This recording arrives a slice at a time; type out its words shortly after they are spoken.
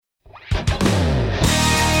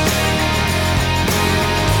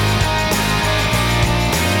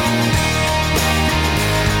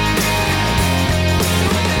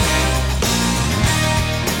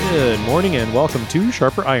morning and welcome to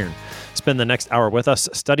Sharper Iron. Spend the next hour with us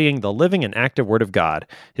studying the living and active Word of God,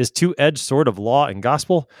 His two-edged sword of law and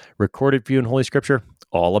gospel, recorded for you in Holy Scripture,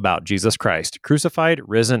 all about Jesus Christ, crucified,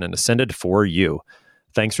 risen, and ascended for you.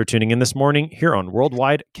 Thanks for tuning in this morning here on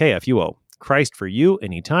Worldwide KFUO. Christ for you,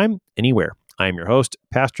 anytime, anywhere. I am your host,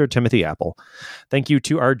 Pastor Timothy Apple. Thank you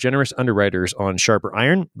to our generous underwriters on Sharper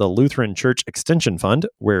Iron, the Lutheran Church Extension Fund,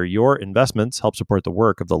 where your investments help support the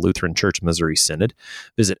work of the Lutheran Church Missouri Synod.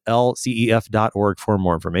 Visit lcef.org for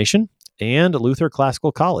more information. And Luther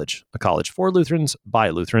Classical College, a college for Lutherans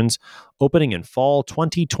by Lutherans, opening in fall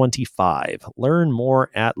 2025. Learn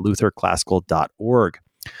more at lutherclassical.org.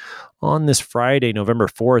 On this Friday, November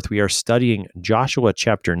 4th, we are studying Joshua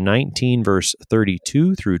chapter 19, verse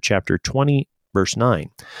 32 through chapter 20, verse 9.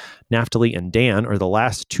 Naphtali and Dan are the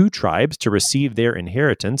last two tribes to receive their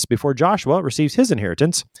inheritance before Joshua receives his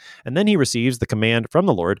inheritance, and then he receives the command from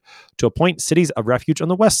the Lord to appoint cities of refuge on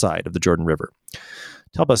the west side of the Jordan River.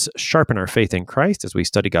 To help us sharpen our faith in Christ as we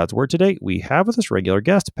study God's Word today, we have with us regular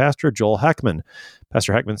guest, Pastor Joel Heckman.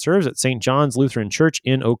 Pastor Heckman serves at St. John's Lutheran Church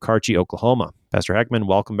in Okarche, Oklahoma. Pastor Heckman,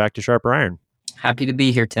 welcome back to Sharper Iron. Happy to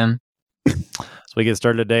be here, Tim. As we get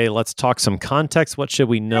started today, let's talk some context. What should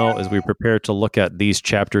we know as we prepare to look at these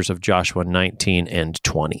chapters of Joshua 19 and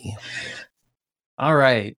 20? All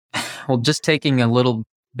right. Well, just taking a little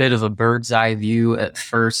bit of a bird's eye view at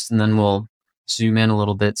first, and then we'll zoom in a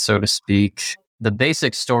little bit, so to speak. The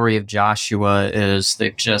basic story of Joshua is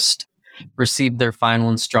they've just received their final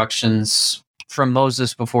instructions from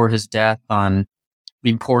Moses before his death on the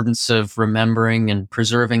importance of remembering and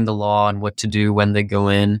preserving the law and what to do when they go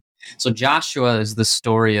in. So Joshua is the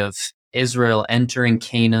story of Israel entering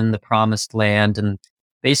Canaan, the promised land. And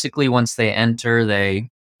basically, once they enter, they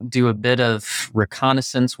do a bit of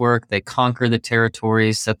reconnaissance work. They conquer the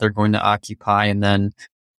territories that they're going to occupy, and then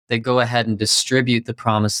they go ahead and distribute the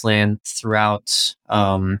promised land throughout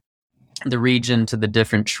the region to the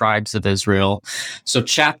different tribes of Israel. So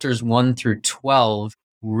chapters 1 through 12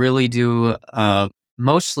 really do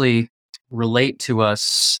mostly relate to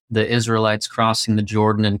us, the Israelites crossing the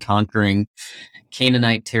Jordan and conquering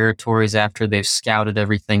Canaanite territories after they've scouted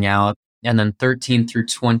everything out. And then 13 through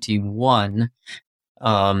 21,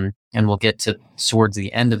 and we'll get to towards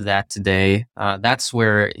the end of that today. That's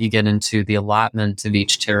where you get into the allotment of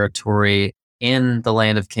each territory in the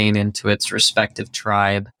land of Canaan to its respective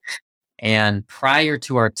tribe. And prior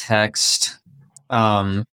to our text,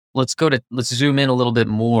 let's zoom in a little bit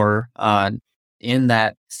more in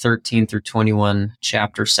that 13 through 21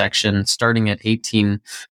 chapter section, starting at 18,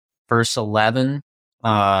 verse 11.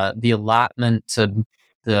 The allotment to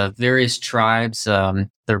the various tribes,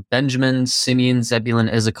 they're Benjamin, Simeon, Zebulun,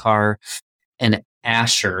 Issachar, and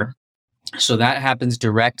Asher. So that happens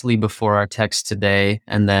directly before our text today.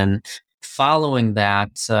 And then following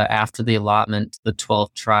that, after the allotment, the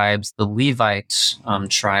 12 tribes, the Levite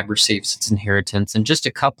tribe receives its inheritance. And just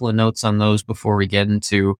a couple of notes on those before we get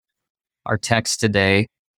into our text today.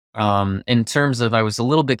 In terms of, I was a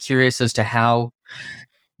little bit curious as to how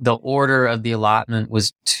the order of the allotment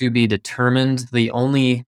was to be determined. The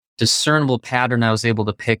only discernible pattern I was able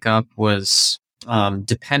to pick up was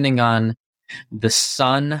depending on the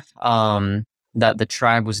son that the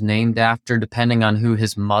tribe was named after, depending on who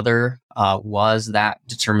his mother was, that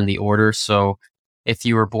determined the order. So if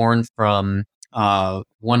you were born from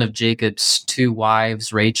one of Jacob's two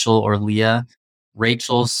wives, Rachel or Leah,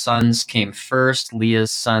 Rachel's sons came first,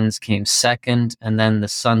 Leah's sons came second, and then the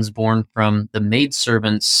sons born from the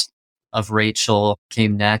maidservants of Rachel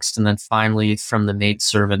came next, and then finally from the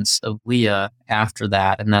maidservants of Leah after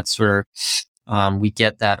that. And that's where we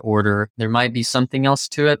get that order. There might be something else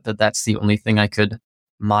to it, but that's the only thing I could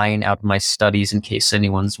mine out of my studies in case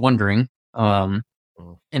anyone's wondering. And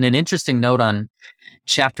an interesting note on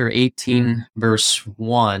chapter 18, verse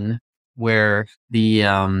 1, where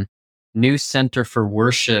the new center for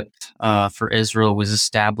worship for Israel was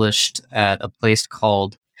established at a place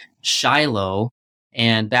called Shiloh.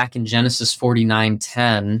 And back in Genesis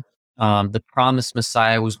 49:10, the promised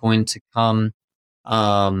Messiah was going to come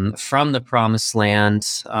from the promised land,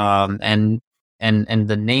 and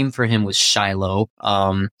the name for him was Shiloh,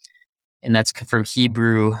 and that's from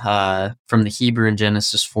Hebrew, from the Hebrew in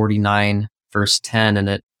Genesis 49, verse 10, and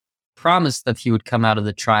it promised that he would come out of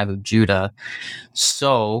the tribe of Judah.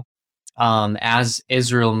 So as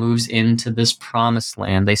Israel moves into this promised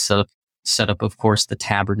land, they set up, of course, the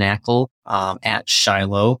tabernacle at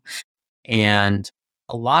Shiloh. And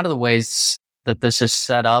a lot of the ways that this is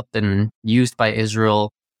set up and used by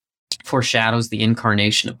Israel foreshadows the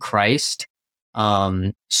incarnation of Christ.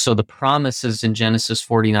 So the promises in Genesis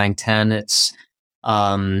 49:10, it's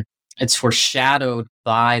it's foreshadowed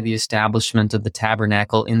by the establishment of the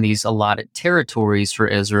tabernacle in these allotted territories for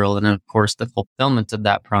Israel. And of course, the fulfillment of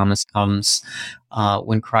that promise comes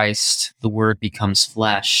when Christ, the Word, becomes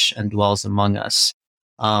flesh and dwells among us.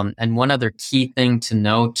 And one other key thing to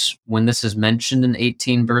note when this is mentioned in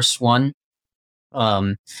 18 verse 1,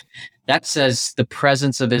 that says the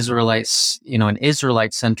presence of Israelites, an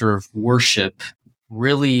Israelite center of worship,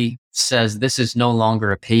 really says this is no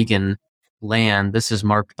longer a pagan land. This is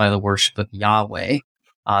marked by the worship of Yahweh.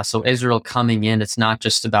 So Israel coming in, it's not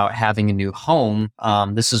just about having a new home.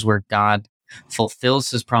 This is where God fulfills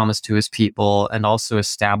his promise to his people and also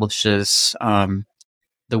establishes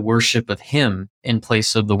the worship of him in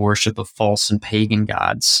place of the worship of false and pagan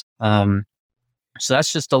gods. So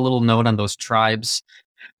that's just a little note on those tribes.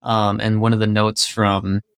 And one of the notes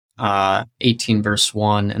from 18 verse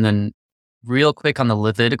 1. And then real quick on the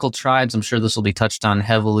Levitical tribes, I'm sure this will be touched on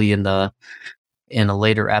heavily in a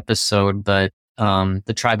later episode, but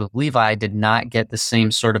the tribe of Levi did not get the same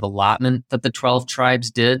sort of allotment that the 12 tribes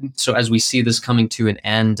did. So as we see this coming to an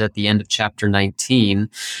end at the end of chapter 19,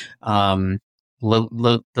 the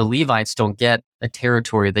Levites don't get a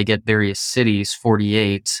territory. They get various cities,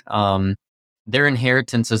 48. Their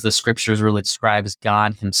inheritance, as the scriptures really describe, is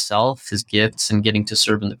God himself, his gifts, and getting to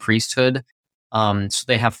serve in the priesthood. So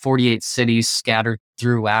they have 48 cities scattered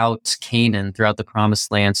throughout Canaan, throughout the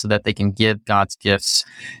promised land, so that they can give God's gifts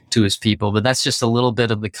to his people. But that's just a little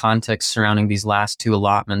bit of the context surrounding these last two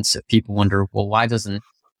allotments. If people wonder, well, why doesn't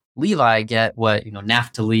Levi get what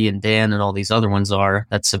Naphtali and Dan and all these other ones are?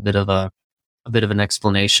 That's a bit of an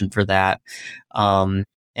explanation for that.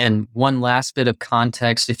 And one last bit of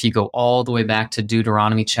context, if you go all the way back to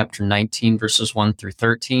Deuteronomy chapter 19, verses 1 through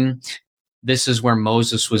 13, this is where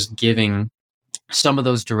Moses was giving some of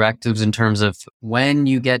those directives in terms of when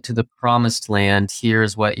you get to the promised land,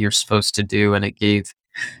 here's what you're supposed to do. And it gave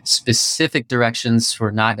specific directions for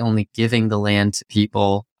not only giving the land to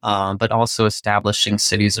people, but also establishing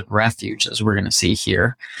cities of refuge, as we're going to see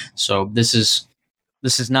here. So this is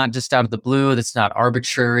not just out of the blue. That's not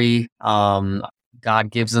arbitrary.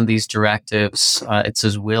 God gives them these directives. It's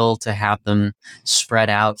his will to have them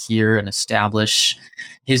spread out here and establish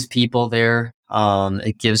his people there.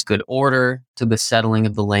 It gives good order to the settling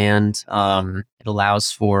of the land. It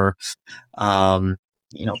allows for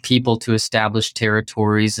people to establish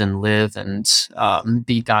territories and live and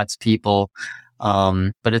be God's people.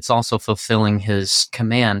 But it's also fulfilling his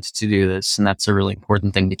command to do this, and that's a really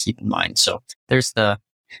important thing to keep in mind. So there's the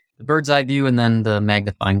bird's eye view and then the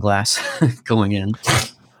magnifying glass going in.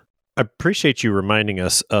 I appreciate you reminding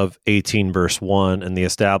us of 18 verse 1 and the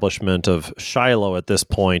establishment of Shiloh at this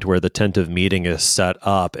point where the tent of meeting is set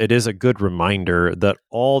up. It is a good reminder that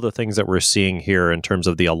all the things that we're seeing here in terms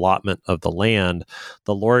of the allotment of the land,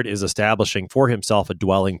 the Lord is establishing for himself a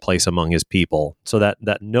dwelling place among his people. So that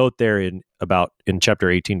note there in chapter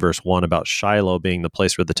 18 verse 1 about Shiloh being the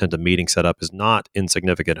place where the tent of meeting set up is not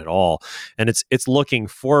insignificant at all. And it's looking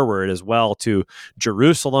forward as well to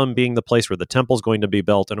Jerusalem being the place where the temple is going to be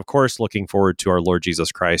built, and of course looking forward to our Lord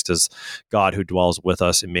Jesus Christ as God who dwells with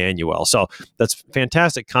us, Emmanuel. So that's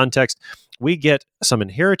fantastic context. We get some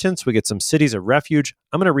inheritance, we get some cities of refuge.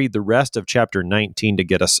 I'm going to read the rest of chapter 19 to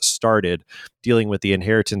get us started dealing with the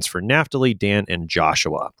inheritance for Naphtali, Dan, and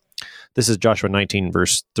Joshua. This is Joshua 19,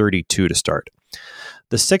 verse 32 to start.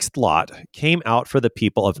 The sixth lot came out for the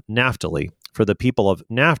people of Naphtali,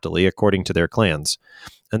 according to their clans.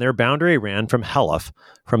 And their boundary ran from Heleph,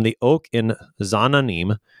 from the oak in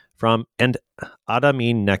Zananim, and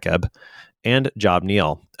Adamin Nekeb, and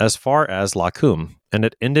Jabneel, as far as Lakum, and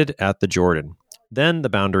it ended at the Jordan. Then the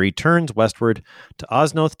boundary turns westward to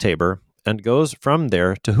Osnoth Tabor, and goes from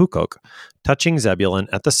there to Hukok, touching Zebulun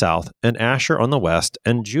at the south, and Asher on the west,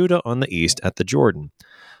 and Judah on the east at the Jordan.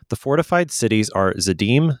 The fortified cities are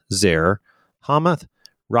Zedim, Zer, Hamath,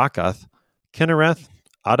 Rakath, Kinnereth,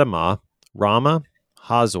 Adamah, Ramah,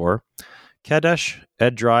 Hazor, Kedesh,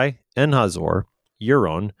 Edrei, En-Hazor,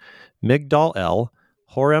 Euron, Migdal-El,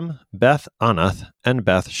 Horem, Beth Anath, and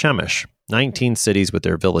Beth Shemesh, 19 cities with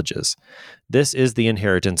their villages. This is the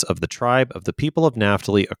inheritance of the tribe of the people of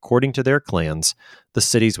Naphtali according to their clans, the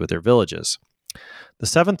cities with their villages. The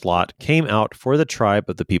seventh lot came out for the tribe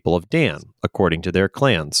of the people of Dan, according to their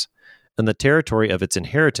clans, and the territory of its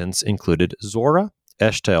inheritance included Zorah,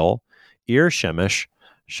 Eshtaol, Ir-Shemesh,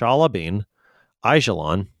 Shalabin,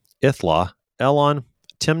 Aijalon, Ithlah, Elon,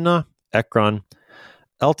 Timnah, Ekron,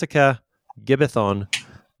 Eltekeh, Gibbethon,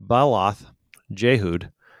 Baalath,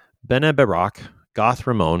 Jehud, Bene-Berak,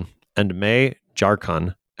 Gath-Rimmon, and Me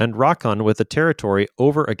Jarkon, and Rakon with the territory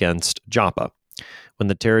over against Joppa. When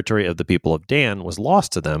the territory of the people of Dan was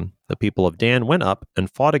lost to them, the people of Dan went up and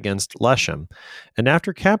fought against Leshem. And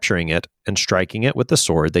after capturing it and striking it with the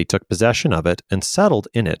sword, they took possession of it and settled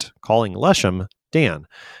in it, calling Leshem Dan,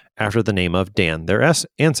 after the name of Dan, their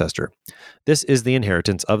ancestor. This is the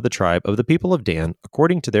inheritance of the tribe of the people of Dan,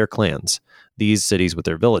 according to their clans, these cities with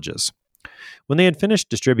their villages. When they had finished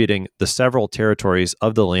distributing the several territories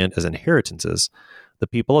of the land as inheritances, the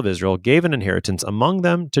people of Israel gave an inheritance among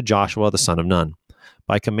them to Joshua the son of Nun.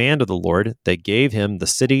 By command of the Lord, they gave him the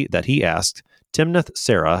city that he asked,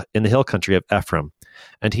 Timnath-Serah, in the hill country of Ephraim,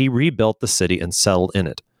 and he rebuilt the city and settled in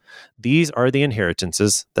it. These are the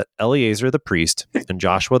inheritances that Eleazar the priest and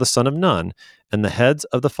Joshua the son of Nun and the heads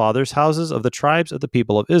of the fathers' houses of the tribes of the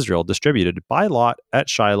people of Israel distributed by lot at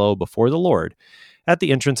Shiloh before the Lord at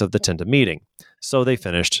the entrance of the tent of meeting. So they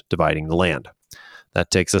finished dividing the land. That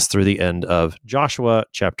takes us through the end of Joshua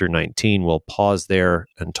chapter 19. We'll pause there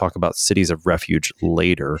and talk about cities of refuge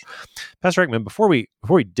later. Pastor Eichmann, before we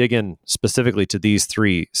dig in specifically to these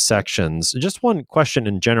three sections, just one question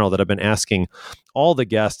in general that I've been asking all the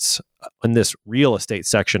guests in this real estate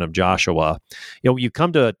section of Joshua. You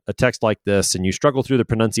come to a text like this and you struggle through the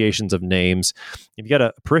pronunciations of names. You've got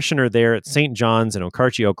a parishioner there at St. John's in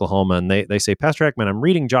Okarche, Oklahoma, and they say, Pastor Eichmann, I'm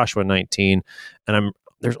reading Joshua 19, and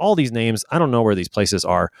there's all these names. I don't know where these places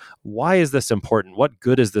are. Why is this important? What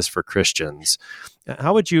good is this for Christians?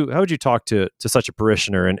 How would you talk to such a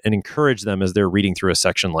parishioner and encourage them as they're reading through a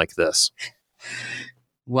section like this?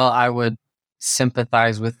 Well, I would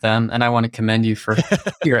sympathize with them, and I want to commend you for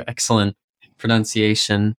your excellent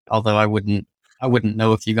pronunciation. Although I wouldn't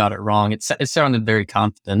know if you got it wrong. It sounded very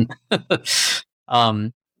confident.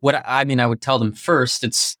 I would tell them first,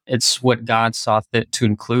 it's what God saw fit to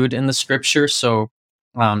include in the scripture. So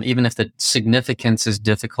even if the significance is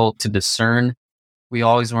difficult to discern, we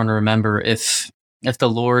always want to remember if the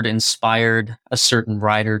Lord inspired a certain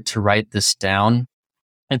writer to write this down,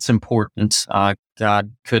 it's important.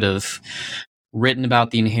 God could have written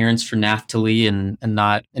about the inheritance for Naphtali and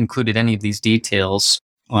not included any of these details.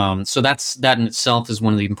 So that in itself is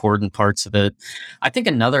one of the important parts of it. I think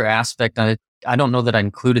another aspect, I don't know that I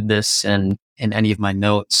included this in any of my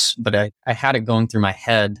notes, but I had it going through my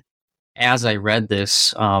head as I read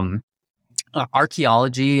this.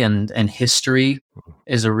 Archaeology and history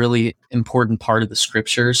is a really important part of the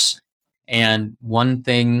scriptures. And one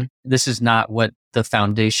thing, this is not what the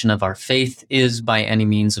foundation of our faith is by any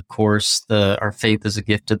means, of course. Our faith is a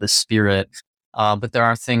gift of the Spirit. But there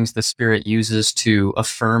are things the Spirit uses to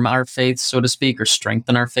affirm our faith, so to speak, or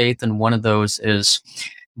strengthen our faith. And one of those is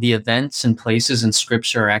the events and places in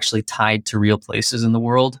Scripture are actually tied to real places in the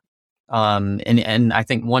world. And I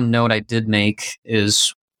think one note I did make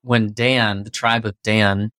is when Dan, the tribe of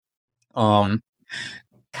Dan,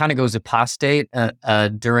 kind of goes apostate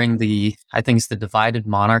during I think it's the divided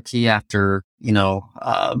monarchy after,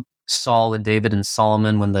 Saul and David and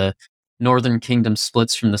Solomon, when the northern kingdom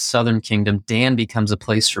splits from the southern kingdom, Dan becomes a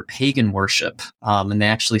place for pagan worship. And they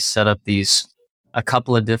actually set up a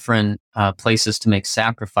couple of different places to make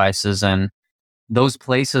sacrifices. And those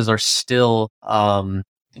places are still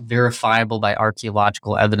verifiable by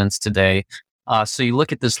archaeological evidence today. So you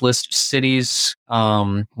look at this list of cities,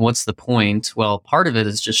 what's the point? Well, part of it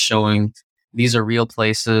is just showing these are real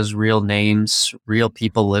places, real names, real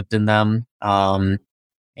people lived in them.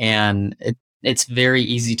 And it's very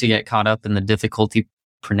easy to get caught up in the difficulty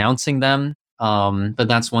pronouncing them. But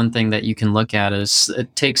that's one thing that you can look at is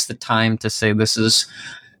it takes the time to say this is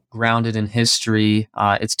grounded in history.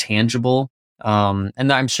 It's tangible.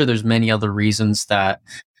 And I'm sure there's many other reasons that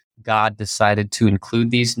God decided to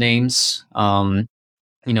include these names.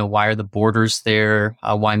 Why are the borders there?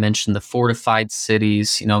 Why mention the fortified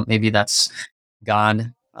cities? Maybe that's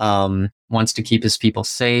God wants to keep his people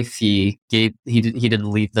safe. He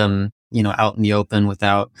didn't leave them, out in the open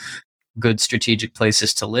without good strategic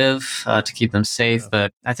places to live to keep them safe.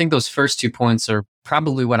 But I think those first 2 points are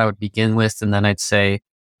probably what I would begin with, and then I'd say,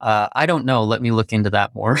 I don't know. Let me look into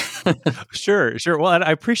that more. Sure. Well,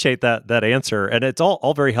 I appreciate that answer, and it's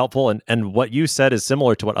all very helpful. And what you said is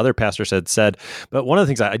similar to what other pastors had said. But one of the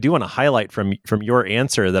things I do want to highlight from your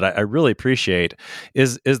answer that I really appreciate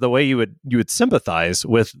is the way you would sympathize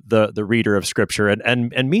with the reader of Scripture,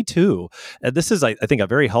 and me too. And this is, I think, a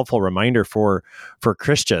very helpful reminder for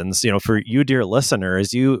Christians. For you, dear listener,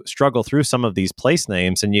 as you struggle through some of these place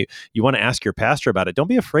names and you want to ask your pastor about it, don't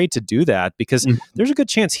be afraid to do that, because there's a good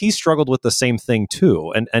chance chance he's struggled with the same thing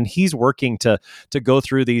too, and he's working to go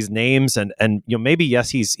through these names, and maybe yes,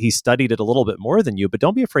 he's studied it a little bit more than you, but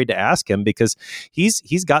don't be afraid to ask him, because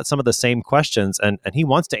he's got some of the same questions, and he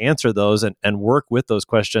wants to answer those and work with those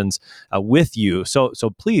questions with you. So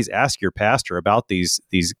please ask your pastor about these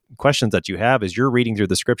questions that you have as you're reading through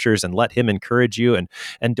the scriptures, and let him encourage you,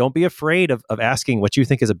 and don't be afraid of asking what you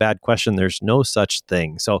think is a bad question. There's no such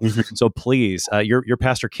thing. So please, your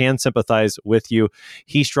pastor can sympathize with you.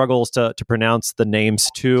 He struggles to pronounce the names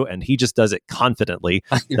too, and he just does it confidently.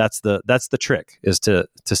 That's the trick, is to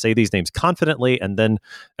say these names confidently, and then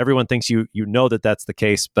everyone thinks you know that's the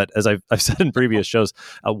case. But as I've said in previous shows,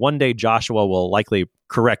 one day Joshua will likely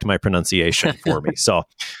correct my pronunciation for me. So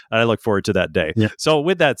I look forward to that day. Yeah. So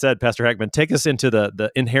with that said, Pastor Heckman, take us into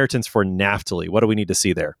the inheritance for Naphtali. What do we need to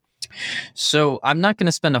see there? So I'm not going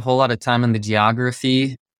to spend a whole lot of time on the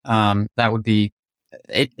geography. That would be,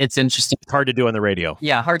 it's interesting. It's hard to do on the radio.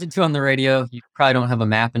 Yeah, hard to do on the radio. You probably don't have a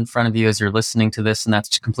map in front of you as you're listening to this, and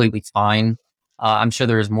that's completely fine. I'm sure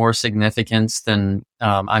there is more significance than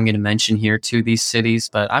I'm going to mention here to these cities,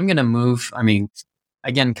 but I'm going to move,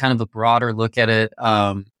 again, kind of a broader look at it.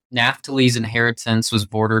 Naphtali's inheritance was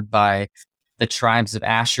bordered by the tribes of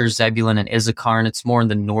Asher, Zebulun, and Issachar, and it's more in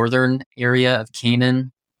the northern area of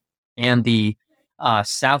Canaan. And the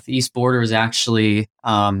southeast border is actually,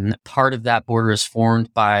 part of that border is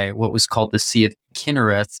formed by what was called the Sea of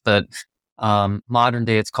Kinnereth, but modern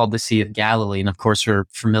day it's called the Sea of Galilee. And of course, we're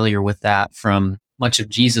familiar with that from much of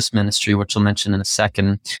Jesus' ministry, which we'll mention in a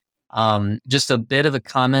second. Just a bit of a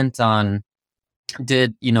comment on,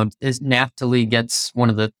 is Naphtali gets one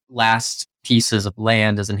of the last pieces of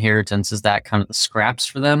land as inheritance? Is that kind of the scraps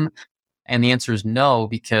for them? And the answer is no,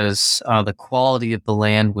 because the quality of the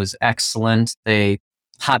land was excellent.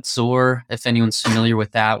 Hatzor, if anyone's familiar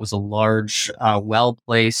with that, was a large,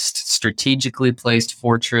 well-placed, strategically placed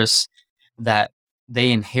fortress that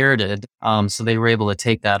they inherited. So they were able to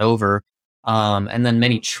take that over. And then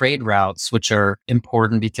many trade routes, which are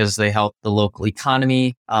important because they help the local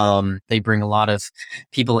economy. They bring a lot of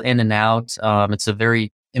people in and out. It's a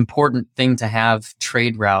very important thing to have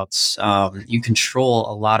trade routes. You control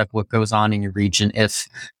a lot of what goes on in your region if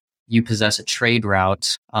you possess a trade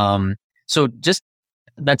route. So just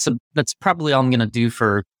that's probably all I'm going to do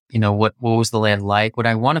for, what was the land like. What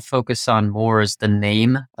I want to focus on more is the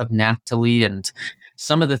name of Naphtali and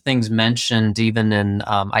some of the things mentioned even in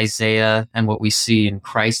Isaiah and what we see in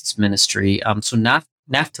Christ's ministry. So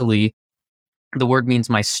Naphtali, the word means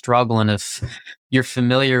my struggle. And if you're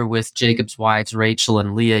familiar with Jacob's wives, Rachel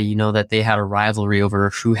and Leah, you know that they had a rivalry over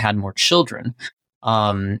who had more children.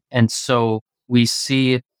 And so we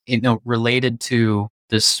see, related to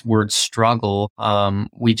this word struggle,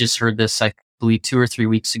 we just heard this, I believe 2 or 3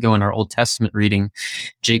 weeks ago in our Old Testament reading,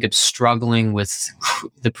 Jacob struggling with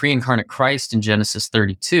the pre-incarnate Christ in Genesis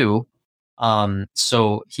 32.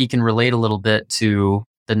 So he can relate a little bit to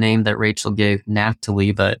the name that Rachel gave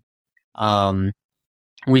Naphtali, but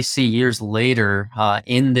we see years later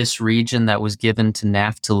in this region that was given to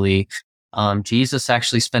Naphtali, Jesus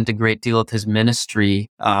actually spent a great deal of his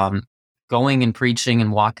ministry going and preaching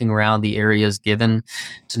and walking around the areas given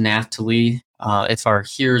to Naphtali. If our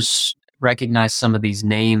hearers recognize some of these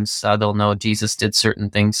names, they'll know Jesus did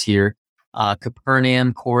certain things here.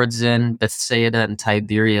 Capernaum, Chorazin, Bethsaida, and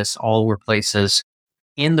Tiberias all were places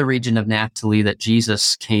in the region of Naphtali that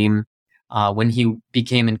Jesus came. When he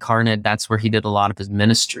became incarnate, that's where he did a lot of his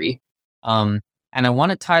ministry. And I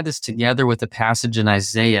want to tie this together with a passage in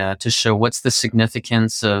Isaiah to show what's the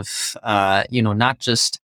significance of, not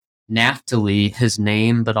just Naphtali, his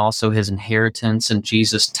name, but also his inheritance and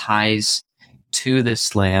Jesus' ties to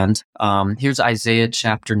this land. Here's Isaiah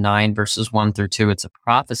chapter 9, verses 1 through 2. It's a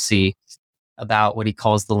prophecy about what he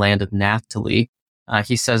calls the land of Naphtali.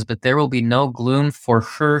 He says, "But there will be no gloom for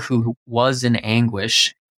her who was in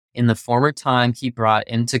anguish. In the former time, he brought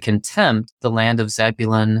into contempt the land of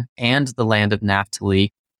Zebulun and the land of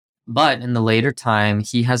Naphtali. But in the later time,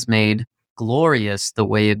 he has made glorious the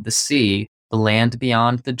way of the sea, the land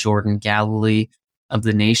beyond the Jordan, Galilee of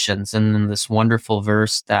the nations." And then this wonderful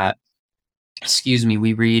verse that,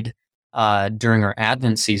 we read during our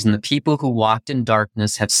Advent season, "The people who walked in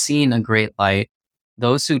darkness have seen a great light.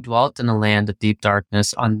 Those who dwelt in a land of deep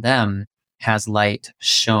darkness, on them has light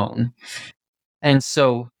shone." And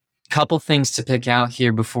so, couple things to pick out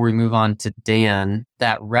here before we move on to Dan.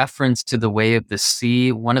 That reference to the way of the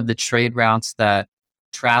sea, one of the trade routes that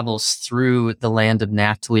travels through the land of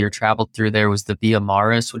Naphtali or traveled through there was the Via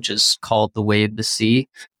Maris, which is called the way of the sea.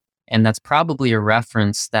 And that's probably a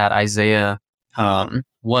reference that Isaiah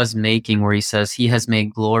was making, where he says, "He has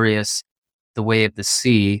made glorious the way of the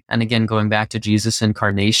sea. And again, going back to Jesus'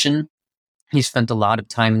 incarnation, he spent a lot of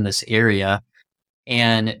time in this area.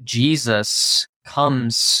 And Jesus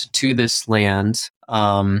comes to this land.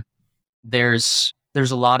 There's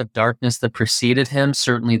a lot of darkness that preceded him.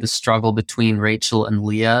 Certainly the struggle between Rachel and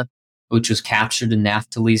Leah, which was captured in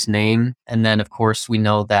Naphtali's name. And then, of course, we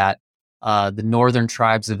know that the northern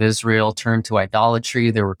tribes of Israel turned to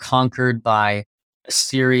idolatry. They were conquered by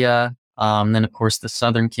Assyria. Then, of course, the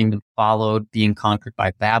southern kingdom followed, being conquered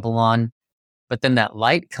by Babylon. But then that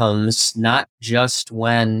light comes not just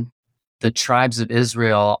when the tribes of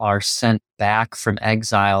Israel are sent back from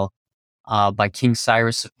exile by King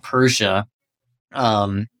Cyrus of Persia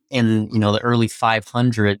in the early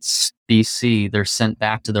 500s BC. They're sent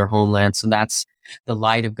back to their homeland. So that's the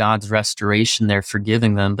light of God's restoration there,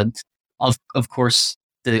 forgiving them. But of course,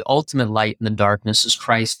 the ultimate light in the darkness is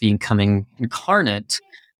Christ becoming incarnate,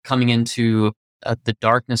 coming into the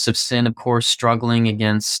darkness of sin, of course, struggling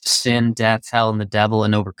against sin, death, hell, and the devil,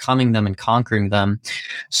 and overcoming them and conquering them.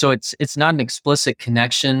 So it's not an explicit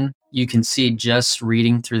connection you can see just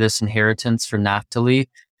reading through this inheritance for Naphtali.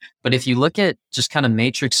 But if you look at, just kind of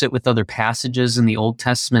matrix it with other passages in the Old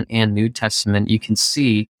Testament and New Testament, you can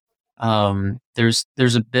see there's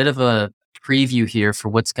a bit of a preview here for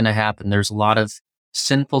what's going to happen. There's a lot of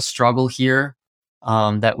sinful struggle here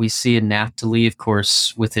that we see in Naphtali, of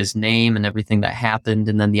course, with his name and everything that happened,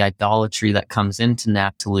 and then the idolatry that comes into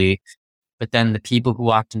Naphtali. But then the people who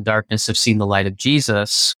walked in darkness have seen the light of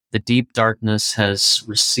Jesus. The deep darkness has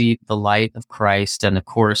received the light of Christ. And of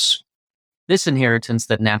course, this inheritance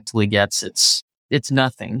that Naphtali gets, it's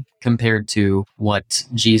nothing compared to what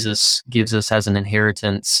Jesus gives us as an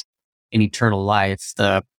inheritance in eternal life.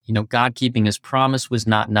 God keeping his promise was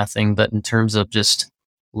not nothing, but in terms of just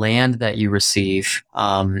land that you receive,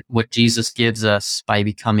 what Jesus gives us by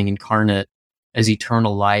becoming incarnate as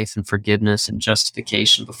eternal life and forgiveness and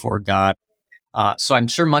justification before God. So I'm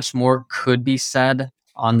sure much more could be said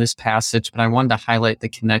on this passage, but I wanted to highlight the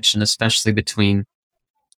connection, especially between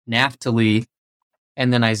Naphtali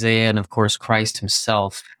and then Isaiah and, of course, Christ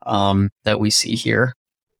himself that we see here.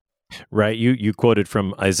 Right. You quoted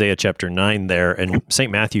from Isaiah chapter 9 there, and St.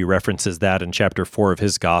 Matthew references that in chapter 4 of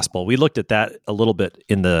his gospel. We looked at that a little bit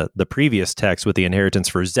in the previous text with the inheritance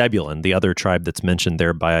for Zebulun, the other tribe that's mentioned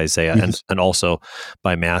there by Isaiah, yes, and also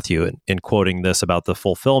by Matthew, in quoting this about the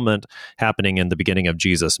fulfillment happening in the beginning of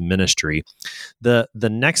Jesus' ministry. The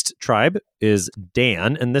next tribe is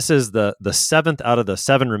Dan, and this is the seventh out of the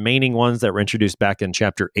seven remaining ones that were introduced back in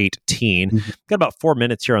chapter 18. Got about 4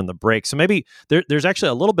 minutes here on the break, so maybe there's actually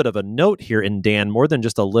a little bit of a note here in Dan, more than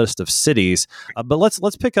just a list of cities. But let's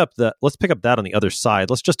pick up that on the other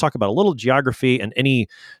side. Let's just talk about a little geography and any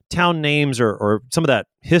town names or some of that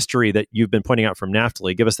history that you've been pointing out from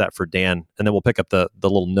Naphtali. Give us that for Dan, and then we'll pick up the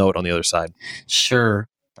little note on the other side. Sure.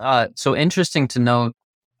 So interesting to note,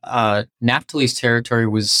 Naphtali's territory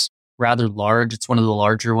was rather large. It's one of the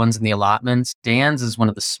larger ones in the allotments. Dan's is one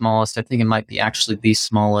of the smallest. I think it might be actually the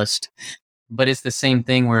smallest. But it's the same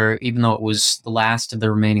thing where even though it was the last of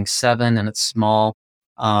the remaining seven and it's small,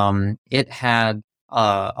 it had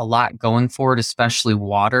a lot going for it, especially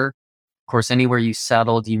water. Of course, anywhere you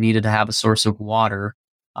settled, you needed to have a source of water,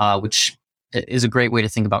 which is a great way to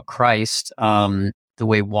think about Christ. The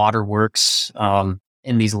way water works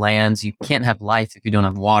in these lands, you can't have life if you don't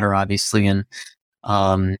have water, obviously.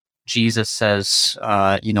 And Jesus says,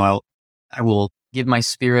 I will give my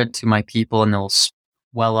spirit to my people and they'll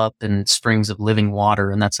well up in springs of living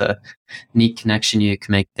water, and that's a neat connection you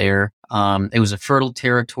can make there. It was a fertile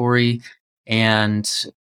territory, and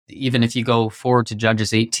even if you go forward to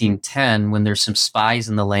Judges 18:10, when there's some spies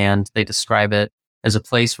in the land, they describe it as a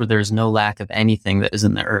place where there's no lack of anything that is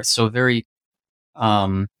in the earth. So a very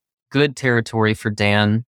good territory for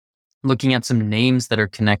Dan. Looking at some names that are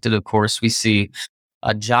connected, of course, we see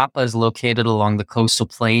Joppa is located along the coastal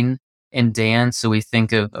plain in Dan, so we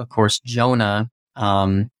think of course, Jonah,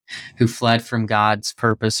 who fled from God's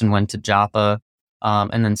purpose and went to Joppa.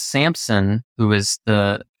 And then Samson, who is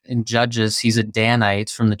in Judges, he's a Danite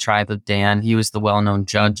from the tribe of Dan. He was the well-known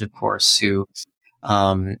judge, of course, who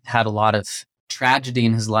had a lot of tragedy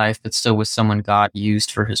in his life, but still was someone God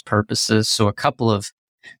used for his purposes. So a couple of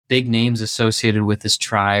big names associated with this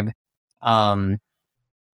tribe. And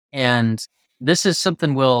this is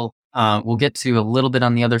something we'll get to a little bit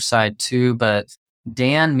on the other side too, but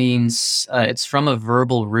Dan means, it's from a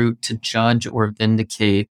verbal root to judge or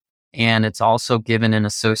vindicate, and it's also given in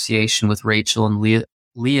association with Rachel and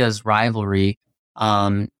Leah's rivalry.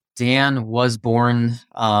 Dan was born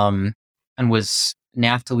and was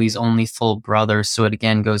Naphtali's only full brother, so it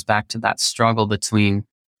again goes back to that struggle between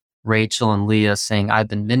Rachel and Leah saying, I've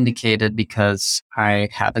been vindicated because I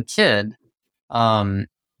have a kid.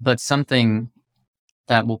 But something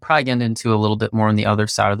that we'll probably get into a little bit more on the other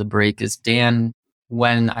side of the break is Dan,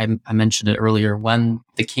 when I mentioned it earlier, when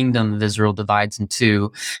the kingdom of Israel divides in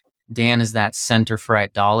two, Dan is that center for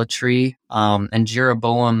idolatry. And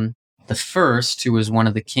Jeroboam the first, who was one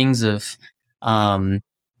of the kings of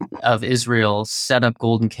Israel, set up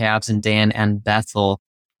golden calves in Dan and Bethel.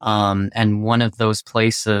 And one of those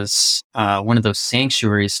places, one of those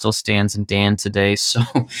sanctuaries still stands in Dan today. So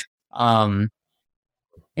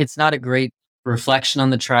it's not a great reflection on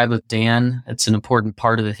the tribe of Dan. It's an important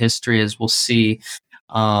part of the history, as we'll see.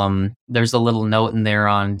 There's a little note in there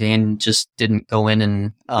on Dan just didn't go in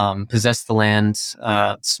and possess the land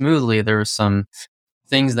smoothly. There were some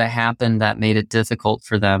things that happened that made it difficult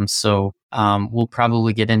for them. So we'll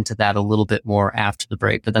probably get into that a little bit more after the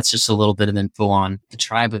break, but that's just a little bit of info on the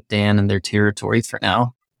tribe of Dan and their territory for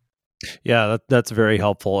now. Yeah, that's very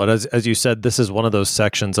helpful. And as you said, this is one of those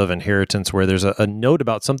sections of inheritance where there's a note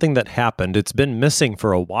about something that happened. It's been missing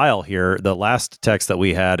for a while here. The last text that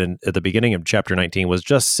we had at the beginning of chapter 19 was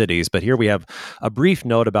just cities, but here we have a brief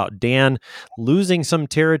note about Dan losing some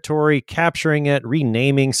territory, capturing it,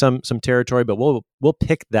 renaming some territory, but we'll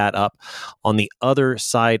pick that up on the other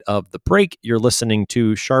side of the break. You're listening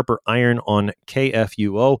to Sharper Iron on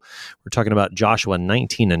KFUO. We're talking about Joshua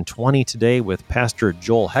 19 and 20 today with Pastor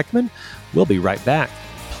Joel Heckman. We'll be right back.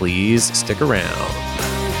 Please stick around.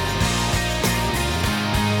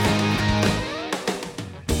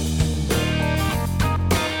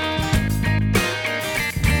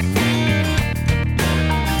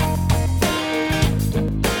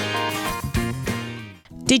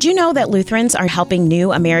 Did you know that Lutherans are helping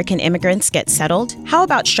new American immigrants get settled? How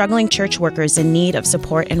about struggling church workers in need of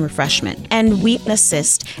support and refreshment? And we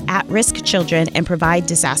assist at-risk children and provide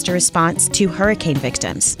disaster response to hurricane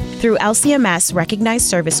victims. Through LCMS recognized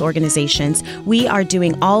service organizations, we are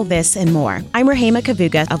doing all this and more. I'm Rahema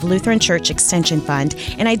Kavuga of Lutheran Church Extension Fund,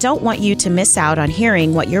 and I don't want you to miss out on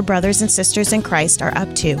hearing what your brothers and sisters in Christ are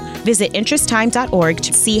up to. Visit interesttime.org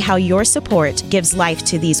to see how your support gives life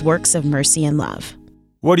to these works of mercy and love.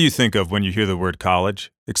 What do you think of when you hear the word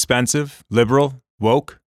college? Expensive? Liberal?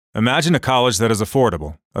 Woke? Imagine a college that is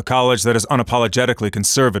affordable, a college that is unapologetically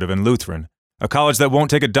conservative and Lutheran, a college that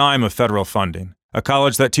won't take a dime of federal funding, a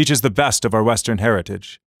college that teaches the best of our Western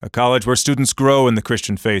heritage, a college where students grow in the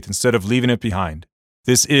Christian faith instead of leaving it behind.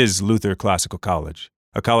 This is Luther Classical College,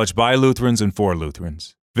 a college by Lutherans and for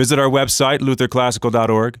Lutherans. Visit our website,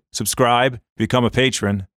 lutherclassical.org, subscribe, become a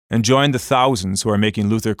patron, and join the thousands who are making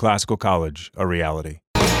Luther Classical College a reality.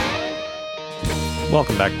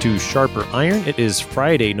 Welcome back to Sharper Iron. It is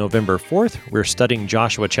Friday, November 4th. We're studying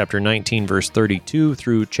Joshua chapter 19, verse 32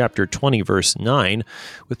 through chapter 20, verse 9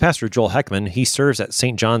 with Pastor Joel Heckman. He serves at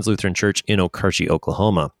St. John's Lutheran Church in Okarche,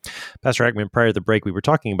 Oklahoma. Pastor Heckman, prior to the break, we were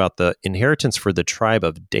talking about the inheritance for the tribe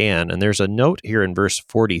of Dan, and there's a note here in verse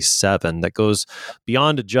 47 that goes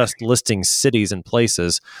beyond just listing cities and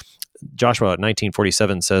places. Joshua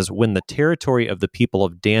 19:47 says, when the territory of the people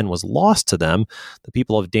of Dan was lost to them, the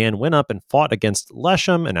people of Dan went up and fought against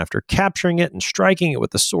Leshem, and after capturing it and striking it with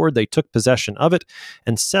the sword, they took possession of it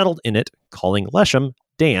and settled in it, calling Leshem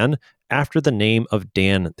Dan, after the name of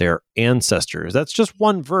Dan, their ancestors. That's just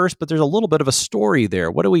one verse, but there's a little bit of a story there.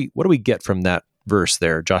 What do we get from that verse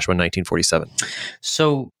there, Joshua 19:47?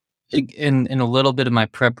 So in a little bit of my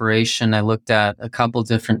preparation, I looked at a couple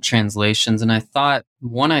different translations, and I thought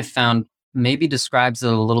one I found maybe describes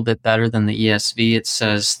it a little bit better than the ESV. It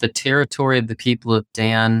says, the territory of the people of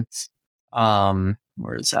Dan,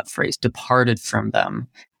 where is that phrase? Departed from them,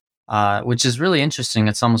 which is really interesting.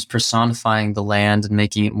 It's almost personifying the land and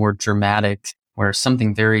making it more dramatic, where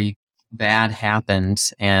something very bad happened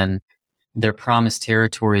and their promised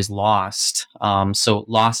territory is lost. So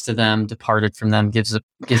lost to them, departed from them gives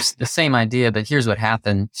the same idea, but here's what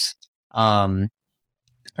happened, or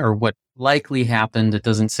what likely happened. It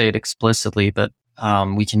doesn't say it explicitly, but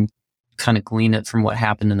we can kind of glean it from what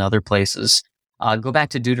happened in other places. Go back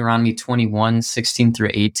to Deuteronomy 21, 16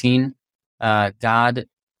 through 18. God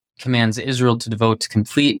commands Israel to devote to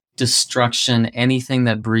complete destruction anything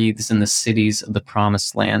that breathes in the cities of the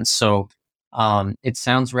promised land. So it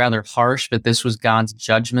sounds rather harsh, but this was God's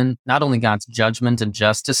judgment, not only God's judgment and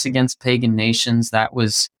justice against pagan nations. That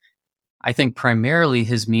was, I think, primarily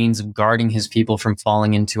his means of guarding his people from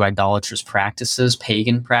falling into idolatrous practices,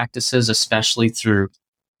 pagan practices, especially through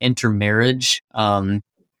intermarriage.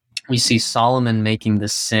 We see Solomon making the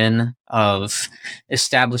sin of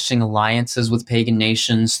establishing alliances with pagan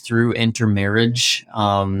nations through intermarriage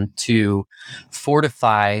to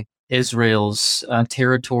fortify Israel's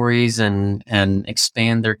territories and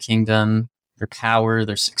expand their kingdom, their power,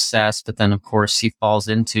 their success. But then, of course, he falls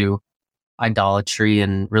into idolatry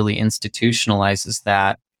and really institutionalizes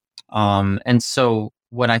that. And so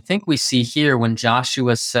what I think we see here when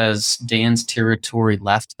Joshua says Dan's territory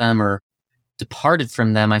left them or departed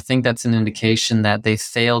from them, I think that's an indication that they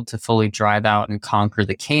failed to fully drive out and conquer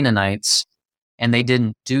the Canaanites. And they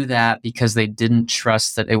didn't do that because they didn't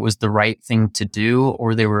trust that it was the right thing to do,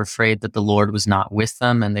 or they were afraid that the Lord was not with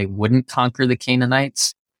them and they wouldn't conquer the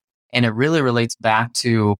Canaanites. And it really relates back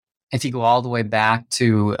to, if you go all the way back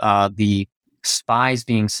to the spies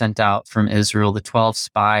being sent out from Israel, the 12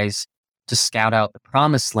 spies to scout out the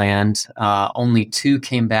promised land, only 2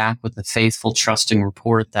 came back with a faithful, trusting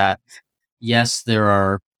report that, yes, there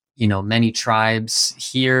are many tribes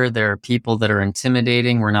here. There are people that are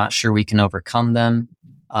intimidating. We're not sure we can overcome them.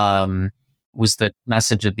 Was the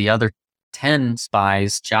message of the other 10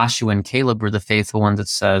 spies. Joshua and Caleb were the faithful ones that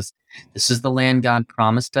says, this is the land God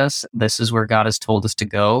promised us. This is where God has told us to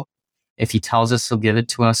go. If he tells us he'll give it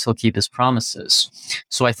to us, he'll keep his promises.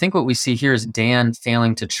 So I think what we see here is Dan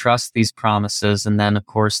failing to trust these promises. And then, of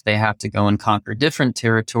course, they have to go and conquer different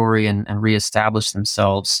territory and reestablish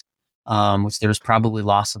themselves. Which there was probably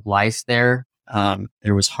loss of life there.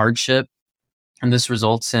 There was hardship. And this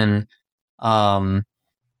results in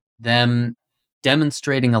them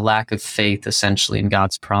demonstrating a lack of faith, essentially, in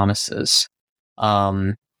God's promises.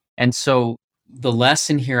 And so the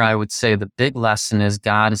lesson here, I would say, the big lesson is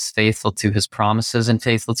God is faithful to his promises and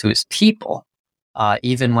faithful to his people.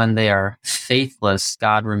 Even when they are faithless,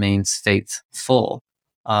 God remains faithful.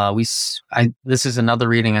 This is another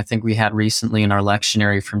reading I think we had recently in our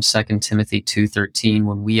lectionary from 2 Timothy 2:13.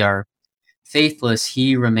 When we are faithless,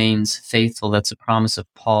 he remains faithful. That's a promise of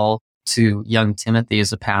Paul to young Timothy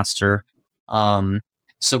as a pastor.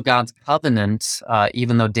 So God's covenant,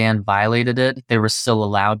 even though Dan violated it, they were still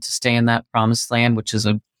allowed to stay in that promised land, which is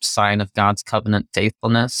a sign of God's covenant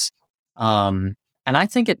faithfulness. And I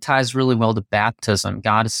think it ties really well to baptism.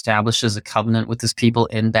 God establishes a covenant with his people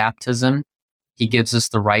in baptism. He gives us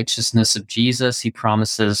the righteousness of Jesus. He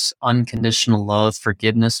promises unconditional love,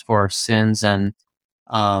 forgiveness for our sins. And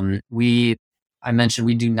I mentioned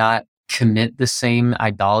we do not commit the same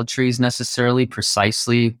idolatries necessarily,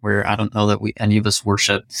 precisely, where I don't know that any of us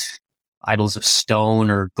worship idols of stone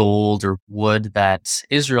or gold or wood that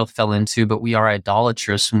Israel fell into, but we are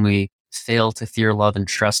idolatrous when we fail to fear, love, and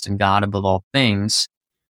trust in God above all things.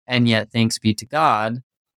 And yet, thanks be to God,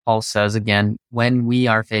 Paul says again, when we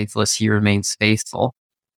are faithless, he remains faithful.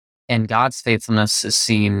 And God's faithfulness is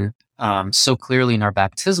seen so clearly in our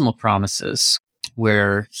baptismal promises,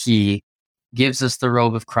 where he gives us the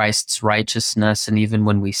robe of Christ's righteousness. And even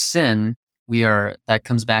when we sin, that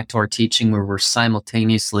comes back to our teaching where we're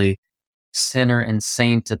simultaneously sinner and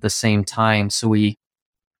saint at the same time. So we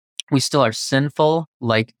still are sinful,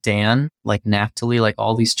 like Dan, like Naphtali, like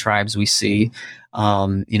all these tribes we see.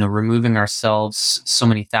 Removing ourselves so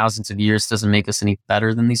many thousands of years doesn't make us any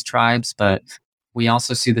better than these tribes, but we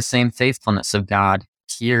also see the same faithfulness of God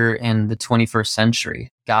here in the 21st century.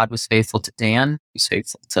 God was faithful to Dan, he was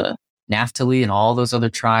faithful to Naphtali and all those other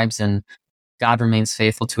tribes, and God remains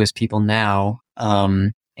faithful to his people now,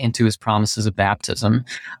 and to his promises of baptism.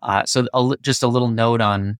 So just a little note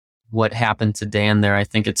on what happened to Dan there. I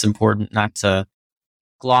think it's important not to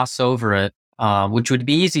gloss over it, which would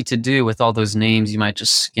be easy to do with all those names. You might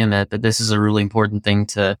just skim it, but this is a really important thing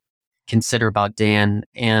to consider about Dan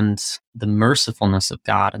and the mercifulness of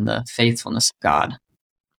God and the faithfulness of God.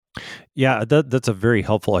 Yeah, that's a very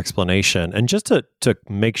helpful explanation. And just to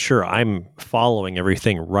make sure I'm following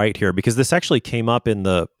everything right here, because this actually came up in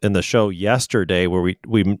the show yesterday where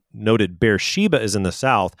we noted Beersheba is in the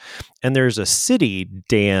south, and there's a city,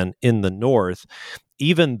 Dan, in the north.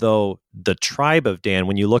 Even though the tribe of Dan,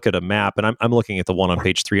 when you look at a map, and I'm looking at the one on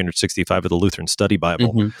page 365 of the Lutheran Study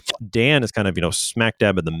Bible, Dan is kind of smack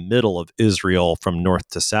dab in the middle of Israel from north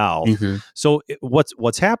to south. So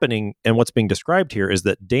what's happening and what's being described here is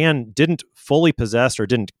that Dan didn't fully possess or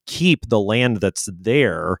didn't keep the land that's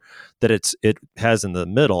there that it has in the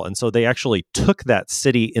middle, and so they actually took that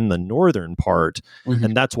city in the northern part,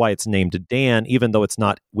 and that's why it's named Dan, even though it's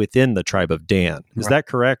not within the tribe of Dan. Is that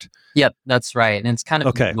correct? Yep, that's right. And it's kind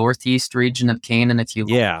of the northeast region of Canaan, if you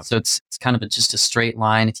look. Yeah. So it's kind of just a straight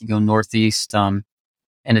line if you go northeast. And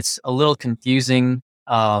it's a little confusing.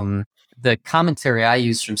 The commentary I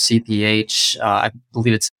use from CPH, I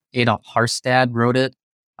believe it's Adolf Harstad wrote it.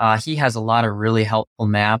 He has a lot of really helpful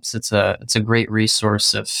maps. It's a great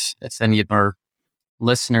resource if any of our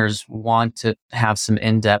listeners want to have some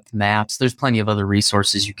in-depth maps. There's plenty of other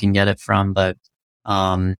resources you can get it from, but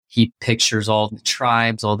He pictures all the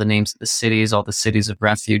tribes, all the names of the cities of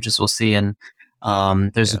refuge, as we'll see. And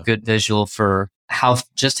there's a good visual for how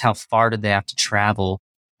far did they have to travel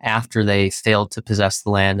after they failed to possess the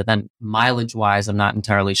land. And then mileage-wise, I'm not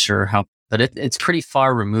entirely sure how, but it's pretty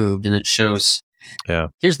far removed, and it shows,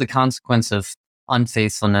 here's the consequence of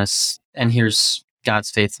unfaithfulness, and here's God's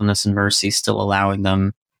faithfulness and mercy still allowing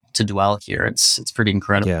them to dwell here. It's pretty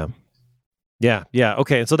incredible. Yeah.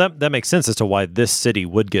 Okay. And so that makes sense as to why this city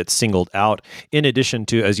would get singled out, in addition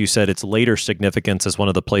to, as you said, its later significance as one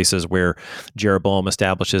of the places where Jeroboam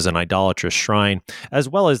establishes an idolatrous shrine, as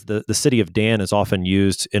well as the city of Dan is often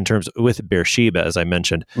used in terms with Beersheba, as I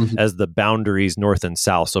mentioned, as the boundaries north and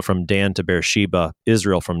south. So from Dan to Beersheba,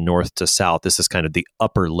 Israel from north to south, this is kind of the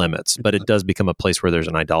upper limits, but it does become a place where there's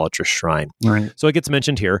an idolatrous shrine. Right. So it gets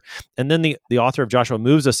mentioned here. And then the author of Joshua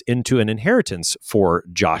moves us into an inheritance for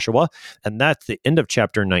Joshua, and that's the end of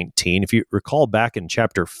chapter 19. If you recall back in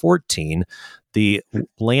chapter 14, the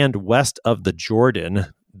land west of the Jordan,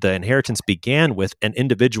 the inheritance began with an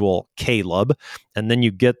individual Caleb, and then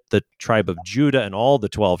you get the tribe of Judah and all the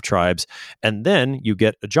 12 tribes, and then you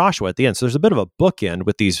get Joshua at the end. So there's a bit of a bookend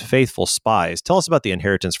with these faithful spies. Tell us about the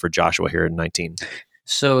inheritance for Joshua here in 19.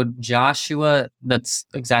 So Joshua, that's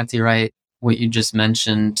exactly right, what you just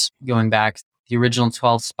mentioned, going back, the original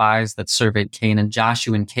 12 spies that surveyed Canaan,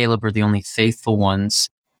 Joshua and Caleb were the only faithful ones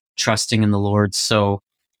trusting in the Lord. So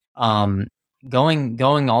going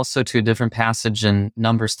also to a different passage in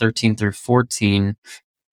Numbers 13 through 14,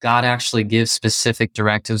 God actually gives specific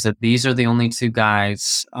directives that these are the only two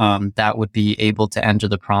guys that would be able to enter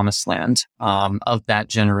the promised land of that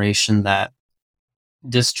generation that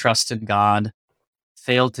distrusted God,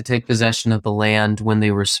 failed to take possession of the land when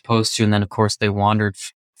they were supposed to, and then of course they wandered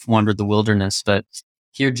the wilderness. But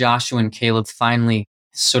here Joshua and Caleb finally,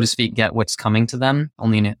 so to speak, get what's coming to them,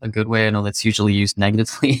 only in a good way. I know that's usually used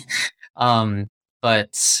negatively.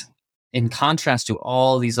 But in contrast to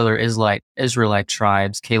all these other Israelite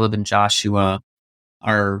tribes, Caleb and Joshua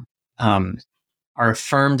are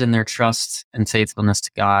affirmed in their trust and faithfulness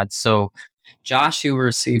to God. So Joshua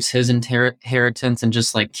receives his inheritance, and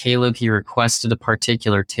just like Caleb, he requested a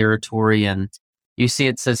particular territory, and you see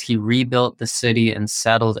it says he rebuilt the city and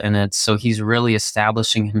settled in it. So he's really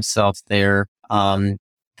establishing himself there,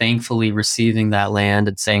 thankfully receiving that land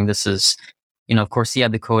and saying, this is, of course he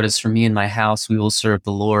had the quotas, for me and my house, we will serve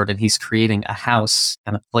the Lord. And he's creating a house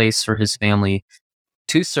and a place for his family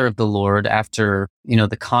to serve the Lord after,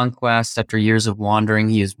 the conquest, after years of wandering.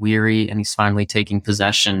 He is weary and he's finally taking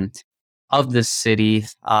possession of this city.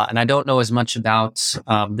 And I don't know as much about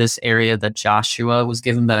this area that Joshua was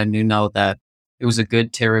given, but I do know that it was a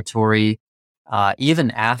good territory. Even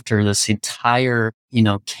after this entire,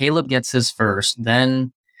 Caleb gets his first,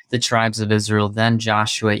 then the tribes of Israel, then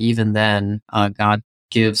Joshua, even then, God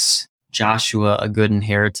gives Joshua a good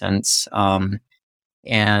inheritance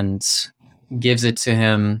and gives it to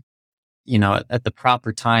him, at the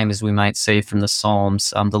proper time, as we might say from the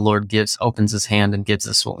Psalms. The Lord opens his hand and gives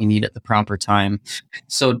us what we need at the proper time.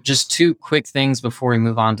 So just two quick things before we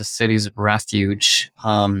move on to cities of refuge.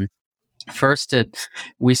 First,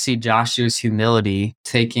 we see Joshua's humility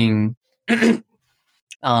taking the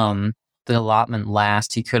allotment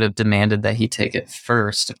last. He could have demanded that he take it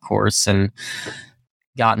first, of course, and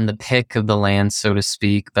gotten the pick of the land, so to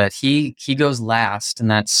speak. But he goes last, and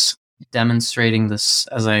that's demonstrating this.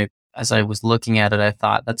 As I was looking at it, I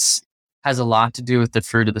thought has a lot to do with the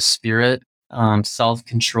fruit of the Spirit,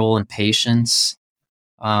 self-control and patience.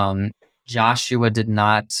 Joshua did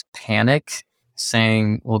not panic,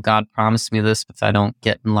 saying, well, God promised me this, but if I don't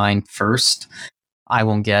get in line first, I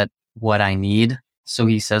won't get what I need. So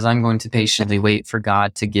he says, I'm going to patiently wait for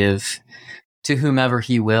God to give to whomever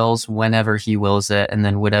he wills, whenever he wills it, and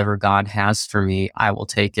then whatever God has for me, I will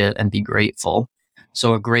take it and be grateful.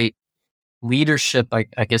 So a great leadership,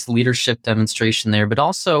 I guess, leadership demonstration there, but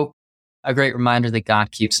also a great reminder that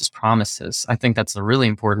God keeps his promises. I think that's a really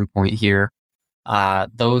important point here.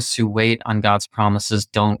 Those who wait on God's promises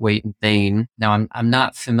don't wait in vain. Now, I'm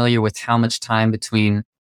not familiar with how much time between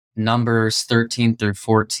Numbers 13 through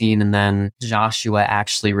 14 and then Joshua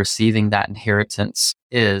actually receiving that inheritance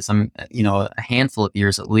is. A handful of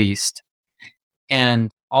years at least.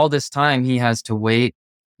 And all this time he has to wait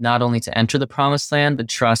not only to enter the promised land, but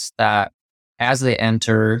trust that as they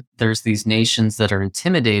enter, there's these nations that are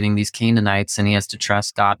intimidating, these Canaanites, and he has to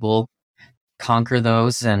trust God will conquer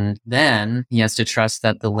those. And then he has to trust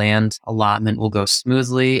that the land allotment will go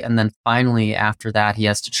smoothly. And then finally, after that, he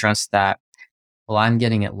has to trust that, well, I'm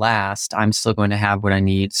getting it last. I'm still going to have what I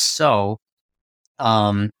need. So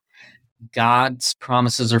God's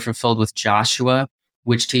promises are fulfilled with Joshua.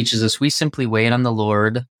 which teaches us we simply wait on the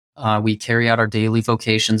Lord. We carry out our daily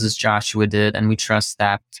vocations as Joshua did, and we trust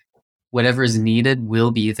that whatever is needed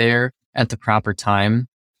will be there at the proper time.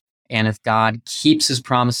 And if God keeps his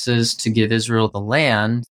promises to give Israel the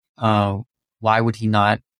land, why would he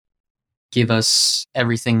not give us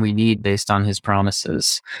everything we need based on his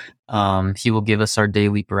promises? He will give us our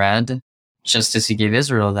daily bread, just as he gave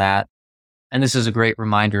Israel that. And this is a great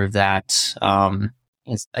reminder of that.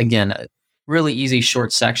 It's, again, a really easy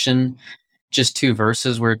short section, just 2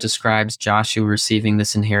 verses where it describes Joshua receiving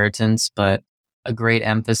this inheritance, but a great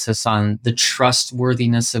emphasis on the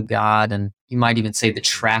trustworthiness of God, and you might even say the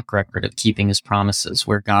track record of keeping his promises,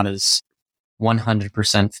 where God is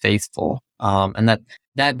 100% faithful. And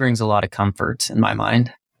that brings a lot of comfort in my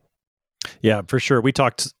mind. Yeah, for sure. We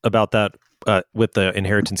talked about that with the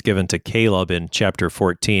inheritance given to Caleb in chapter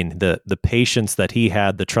 14, the patience that he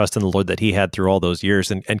had, the trust in the Lord that he had through all those years.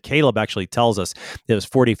 And Caleb actually tells us it was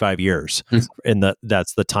 45 years, and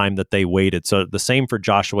that's the time that they waited. So the same for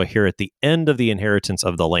Joshua here at the end of the inheritance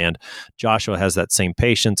of the land. Joshua has that same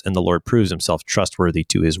patience, and the Lord proves himself trustworthy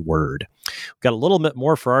to his word. We've got a little bit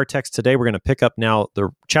more for our text today. We're going to pick up now the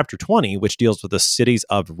chapter 20, which deals with the cities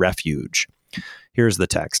of refuge. Here's the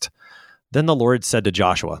text. Then the Lord said to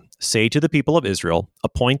Joshua, "Say to the people of Israel,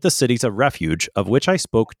 appoint the cities of refuge, of which I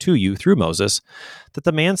spoke to you through Moses, that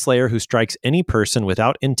the manslayer who strikes any person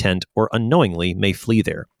without intent or unknowingly may flee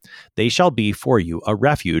there. They shall be for you a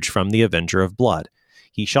refuge from the avenger of blood.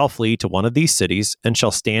 He shall flee to one of these cities, and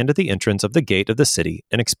shall stand at the entrance of the gate of the city,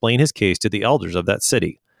 and explain his case to the elders of that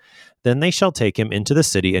city. Then they shall take him into the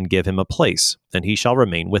city and give him a place, and he shall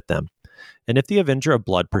remain with them. And if the avenger of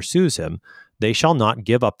blood pursues him, they shall not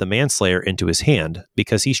give up the manslayer into his hand,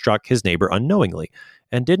 because he struck his neighbor unknowingly,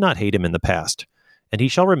 and did not hate him in the past. And he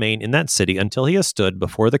shall remain in that city until he has stood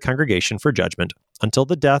before the congregation for judgment, until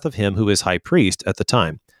the death of him who is high priest at the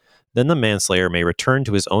time. Then the manslayer may return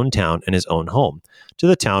to his own town and his own home, to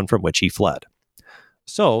the town from which he fled."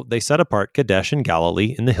 So they set apart Kadesh in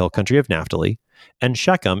Galilee in the hill country of Naphtali, and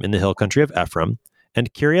Shechem in the hill country of Ephraim,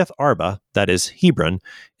 and Kiriath Arba, that is Hebron,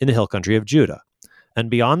 in the hill country of Judah. And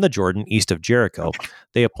beyond the Jordan, east of Jericho,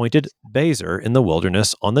 they appointed Bezer in the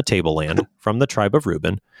wilderness on the tableland from the tribe of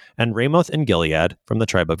Reuben, and Ramoth in Gilead from the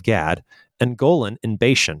tribe of Gad, and Golan in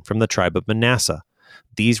Bashan from the tribe of Manasseh.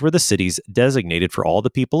 These were the cities designated for all the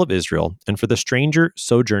people of Israel, and for the stranger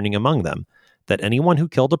sojourning among them, that anyone who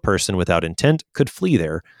killed a person without intent could flee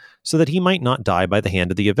there, so that he might not die by the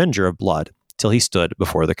hand of the avenger of blood, till he stood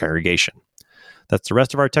before the congregation. That's the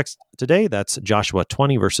rest of our text today. That's Joshua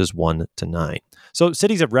 20, verses 1 to 9. So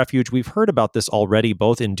cities of refuge, we've heard about this already,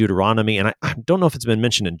 both in Deuteronomy, and I don't know if it's been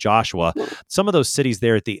mentioned in Joshua. Some of those cities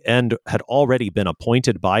there at the end had already been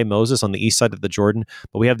appointed by Moses on the east side of the Jordan,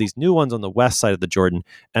 but we have these new ones on the west side of the Jordan,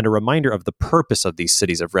 and a reminder of the purpose of these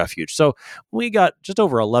cities of refuge. So we got just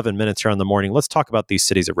over 11 minutes here in the morning. Let's talk about these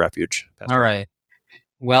cities of refuge, Pastor. All right.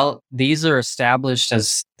 Well, these are established,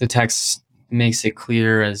 as the text makes it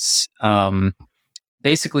clear, as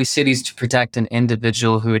basically cities to protect an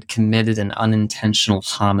individual who had committed an unintentional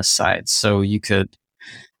homicide. So you could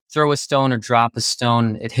throw a stone or drop a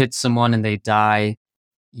stone, it hits someone and they die.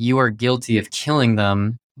 You are guilty of killing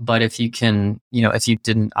them. But if you can, if you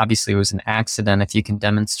didn't, obviously it was an accident, if you can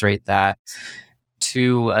demonstrate that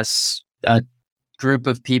to a group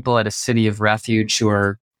of people at a city of refuge who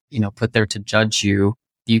are, put there to judge you,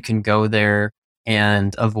 you can go there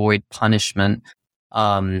and avoid punishment.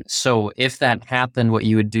 So if that happened, what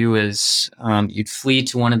you would do is you'd flee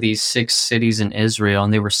to one of these 6 cities in Israel,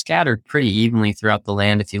 and they were scattered pretty evenly throughout the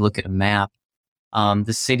land if you look at a map.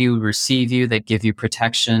 The city would receive you, they'd give you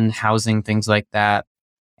protection, housing, things like that.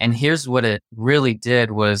 And here's what it really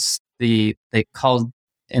did was they called,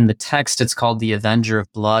 in the text, it's called the Avenger of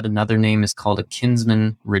Blood. Another name is called a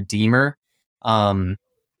kinsman redeemer. And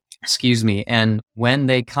when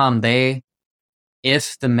they come,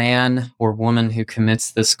 if the man or woman who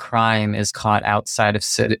commits this crime is caught outside of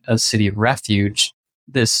a city of refuge,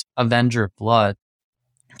 this Avenger of Blood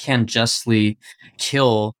can justly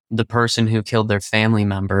kill the person who killed their family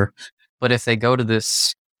member. But if they go to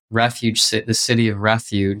this refuge, the city of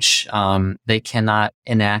refuge, they cannot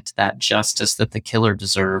enact that justice that the killer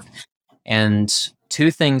deserved. And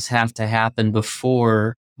 2 things have to happen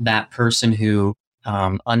before that person who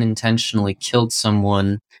unintentionally killed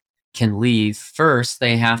someone can leave. First,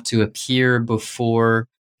 they have to appear before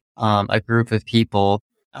a group of people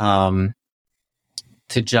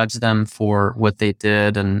to judge them for what they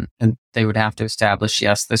did, and they would have to establish,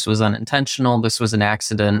 yes, this was unintentional, this was an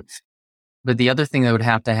accident. But the other thing that would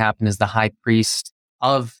have to happen is the high priest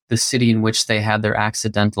of the city in which they had their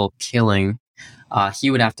accidental killing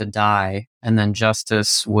he would have to die, and then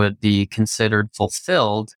justice would be considered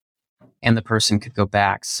fulfilled, and the person could go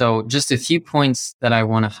back. So just a few points that I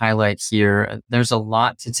want to highlight here. There's a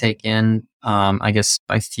lot to take in. I guess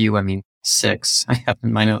by few, I mean 6. I have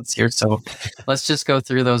in my notes here. So let's just go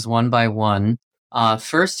through those one by one.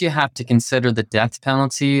 First, you have to consider the death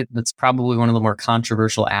penalty. That's probably one of the more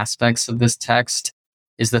controversial aspects of this text,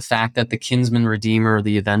 is the fact that the kinsman redeemer, or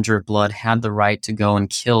the avenger of blood, had the right to go and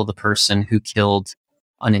kill the person who killed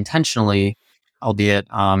unintentionally, albeit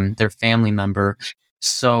their family member.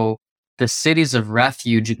 So the cities of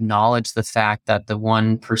refuge acknowledge the fact that the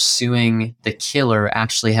one pursuing the killer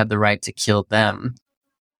actually had the right to kill them.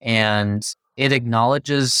 And it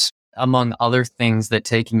acknowledges, among other things, that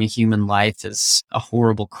taking a human life is a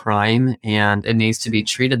horrible crime and it needs to be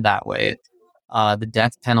treated that way. The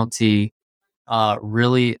death penalty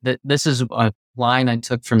really, this is a line I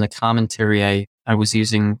took from the commentary I was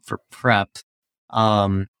using for prep.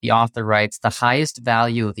 The author writes, "The highest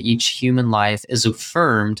value of each human life is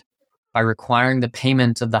affirmed by requiring the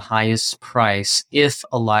payment of the highest price if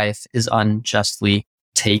a life is unjustly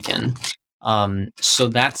taken." So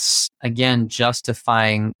that's, again,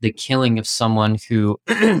 justifying the killing of someone who,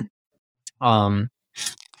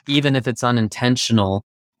 even if it's unintentional,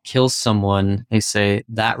 kills someone. They say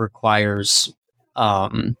that requires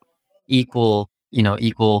equal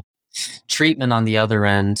treatment on the other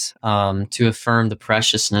end, to affirm the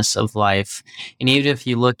preciousness of life. And even if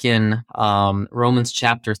you look in Romans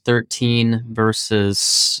chapter 13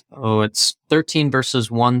 verses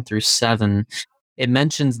 1 through 7, it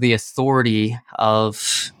mentions the authority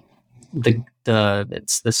of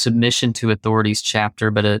it's the submission to authorities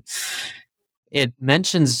chapter, but it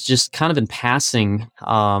mentions just kind of in passing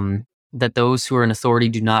that those who are in authority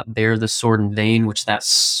do not bear the sword in vain, which that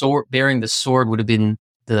sword, bearing the sword, would have been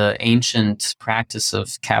the ancient practice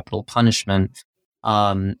of capital punishment.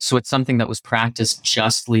 So it's something that was practiced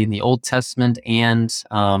justly in the Old Testament and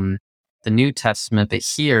the New Testament, but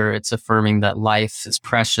here it's affirming that life is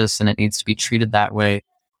precious and it needs to be treated that way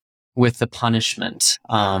with the punishment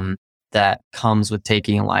that comes with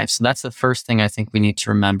taking a life. So that's the first thing I think we need to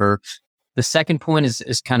remember. The second point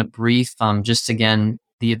is kind of brief. Just again,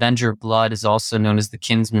 the Avenger of Blood is also known as the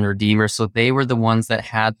kinsman redeemer. So they were the ones that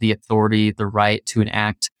had the authority, the right to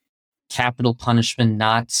enact capital punishment,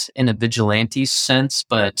 not in a vigilante sense,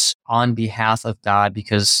 but on behalf of God,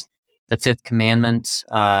 because the fifth commandment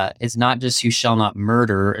is not just you shall not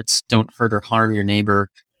murder, it's don't hurt or harm your neighbor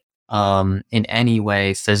in any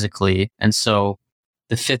way physically. And so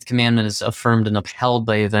the fifth commandment is affirmed and upheld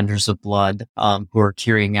by Avengers of Blood who are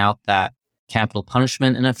carrying out that capital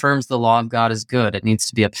punishment, and affirms the law of God is good. It needs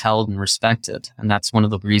to be upheld and respected. And that's one of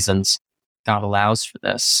the reasons God allows for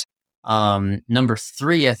this. Number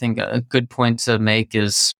 3, I think a good point to make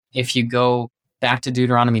is if you go back to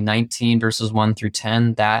Deuteronomy 19 verses 1 through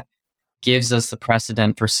 10, that gives us the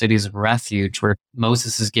precedent for cities of refuge, where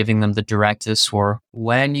Moses is giving them the directives for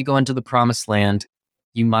when you go into the promised land,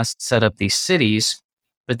 you must set up these cities.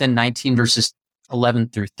 But then 19 verses 11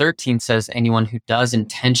 through 13 says anyone who does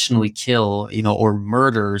intentionally kill, or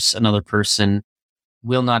murders another person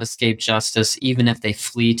will not escape justice, even if they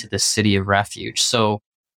flee to the city of refuge. So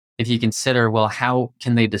if you consider, well, how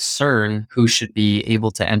can they discern who should be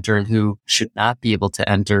able to enter and who should not be able to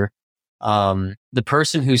enter? The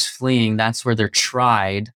person who's fleeing, that's where they're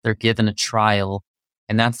tried. They're given a trial,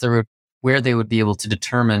 and that's where they would be able to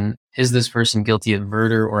determine, is this person guilty of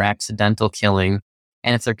murder or accidental killing?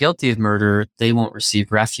 And if they're guilty of murder, they won't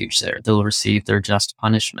receive refuge there. They'll receive their just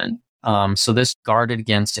punishment. So this guarded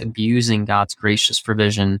against abusing God's gracious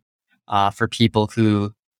provision for people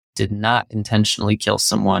who did not intentionally kill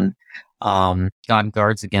someone. God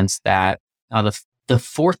guards against that. The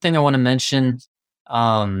fourth thing I want to mention,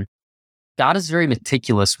 God is very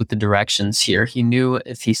meticulous with the directions here. He knew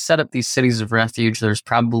if he set up these cities of refuge, there's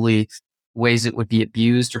probably ways it would be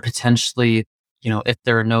abused, or potentially, if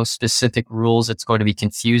there are no specific rules, it's going to be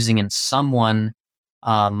confusing, and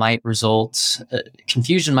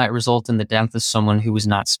confusion might result in the death of someone who was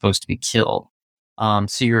not supposed to be killed.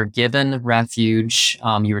 So you're given refuge.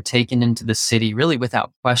 You were taken into the city really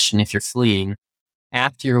without question if you're fleeing.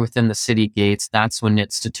 After you're within the city gates, that's when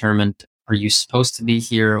it's determined, are you supposed to be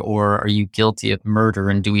here, or are you guilty of murder,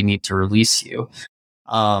 and do we need to release you?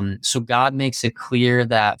 So God makes it clear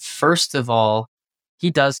that, first of all, he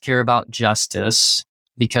does care about justice,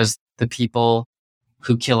 because the people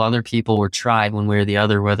who kill other people were tried one way or the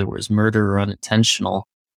other, whether it was murder or unintentional.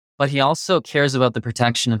 But he also cares about the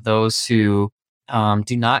protection of those who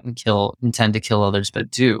do not intend to kill others, but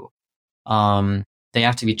do. They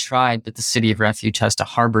have to be tried, but the city of refuge has to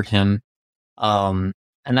harbor him. And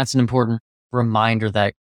that's an important reminder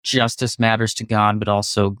that justice matters to God, but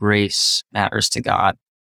also grace matters to God.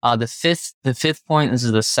 The fifth point, this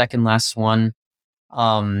is the second last one.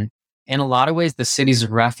 In a lot of ways, the cities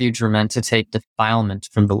of refuge were meant to take defilement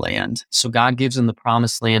from the land. So God gives them the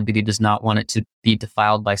promised land, but he does not want it to be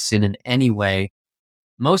defiled by sin in any way,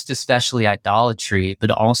 most especially idolatry,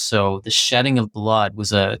 but also the shedding of blood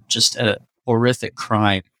was just a horrific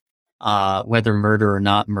crime, whether murder or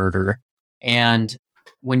not murder. And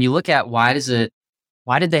when you look at why did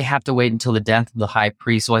they have to wait until the death of the high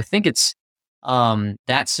priest? Well, I think it's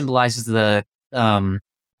that symbolizes the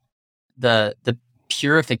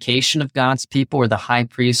purification of God's people, where the high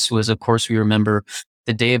priest was, of course, we remember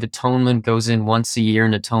the Day of Atonement, goes in once a year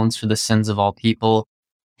and atones for the sins of all people.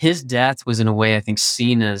 His death was, in a way, I think,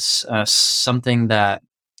 seen as something that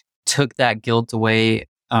took that guilt away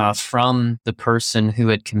from the person who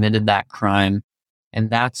had committed that crime. And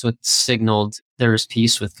that's what signaled there is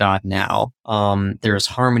peace with God now. There is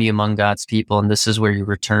harmony among God's people, and this is where you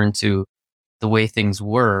return to the way things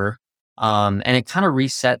were. And it kind of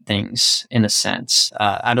reset things in a sense.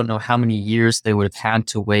 I don't know how many years they would have had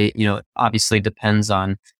to wait. It obviously depends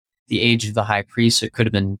on the age of the high priest. It could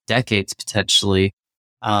have been decades potentially.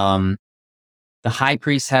 The high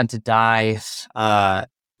priest had to die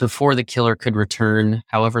before the killer could return,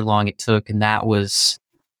 however long it took. And that was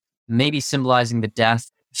maybe symbolizing the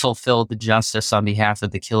death fulfilled the justice on behalf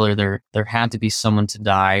of the killer. There had to be someone to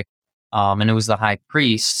die. And it was the high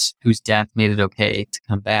priest whose death made it okay to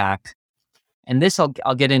come back. And this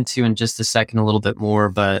I'll get into in just a second a little bit more,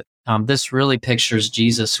 but this really pictures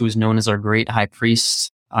Jesus, who is known as our great high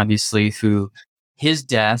priest, obviously, who his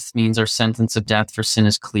death means our sentence of death for sin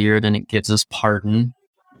is cleared and it gives us pardon.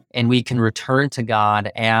 And we can return to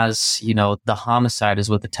God as, the homicide is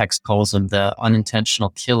what the text calls him, the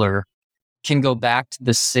unintentional killer, can go back to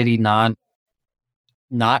the city not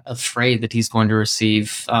afraid that he's going to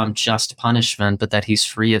receive just punishment, but that he's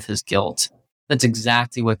free of his guilt. That's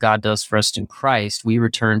exactly what God does for us in Christ. We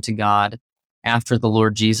return to God after the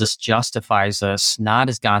Lord Jesus justifies us, not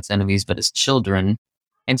as God's enemies, but as children.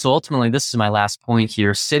 And so ultimately, this is my last point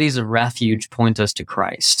here. Cities of refuge point us to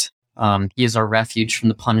Christ. He is our refuge from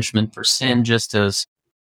the punishment for sin, just as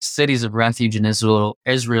cities of refuge in Israel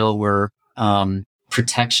were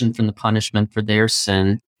protection from the punishment for their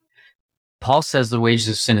sin. Paul says the wages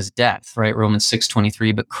of sin is death, right? Romans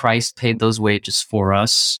 6:23, but Christ paid those wages for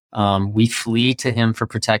us. We flee to him for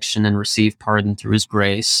protection and receive pardon through his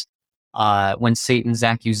grace. When Satan's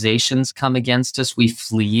accusations come against us, we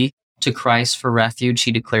flee to Christ for refuge.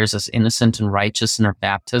 He declares us innocent and righteous in our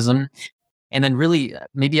baptism. And then really,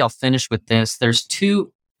 maybe I'll finish with this. There's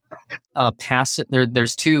two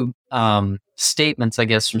statements, I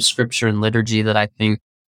guess, from scripture and liturgy that I think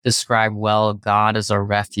describe well God as our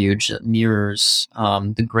refuge. That mirrors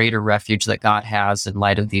the greater refuge that God has in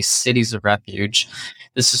light of these cities of refuge.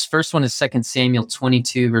 First one is 2 Samuel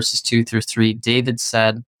 22, verses 2-3. David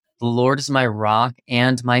said, "The Lord is my rock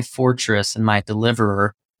and my fortress and my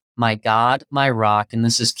deliverer, my God, my rock," and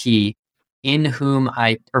this is key, in whom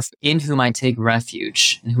I take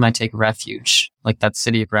refuge, like that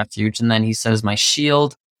city of refuge. And then he says, "My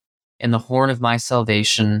shield and the horn of my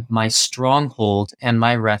salvation, my stronghold and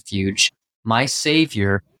my refuge, my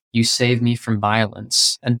Savior, you save me from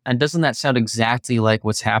violence." And doesn't that sound exactly like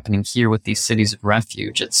what's happening here with these cities of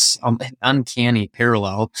refuge? It's an uncanny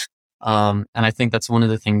parallel. And I think that's one of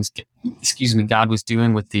the things, God was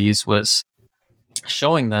doing with these, was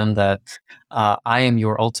showing them that I am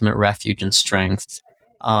your ultimate refuge and strength.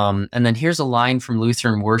 And then here's a line from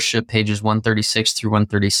Lutheran Worship, pages 136 through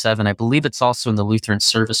 137. I believe it's also in the Lutheran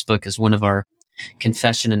Service Book as one of our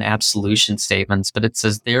confession and absolution statements, but it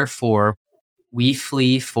says, "Therefore, we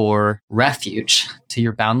flee for refuge to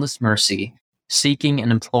your boundless mercy, seeking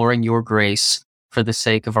and imploring your grace for the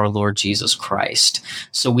sake of our Lord Jesus Christ."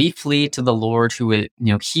 So we flee to the Lord who,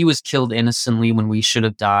 he was killed innocently when we should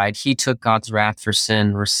have died. He took God's wrath for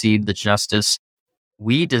sin, received the justice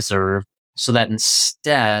we deserve, so that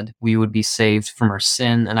instead we would be saved from our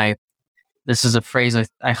sin. And this is a phrase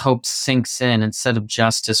I hope sinks in. Instead of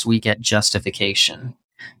justice, we get justification.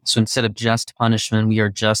 So instead of just punishment, we are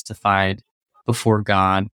justified before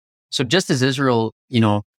God. So just as Israel,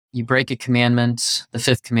 you break a commandment, the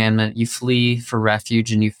fifth commandment, you flee for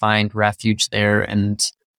refuge and you find refuge there, and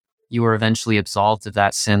you are eventually absolved of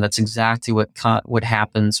that sin. That's exactly what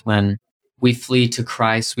happens when we flee to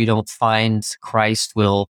Christ. We don't find Christ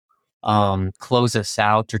will close us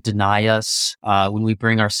out or deny us. When we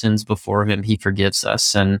bring our sins before him, he forgives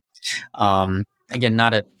us. And again,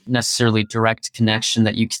 not a necessarily direct connection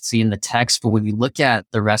that you can see in the text, but when we look at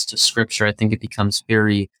the rest of scripture, I think it becomes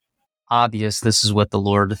very obvious this is what the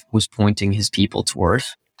Lord was pointing his people toward.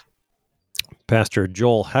 Pastor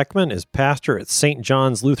Joel Heckman is pastor at St.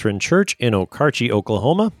 John's Lutheran Church in Okarche,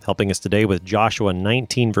 Oklahoma, helping us today with Joshua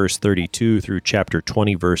 19, verse 32 through chapter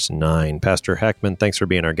 20, verse 9. Pastor Heckman, thanks for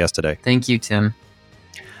being our guest today. Thank you, Tim.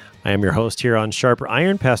 I am your host here on Sharper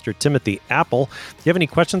Iron, Pastor Timothy Apple. If you have any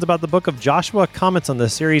questions about the book of Joshua, comments on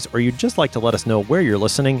this series, or you'd just like to let us know where you're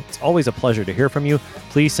listening, it's always a pleasure to hear from you.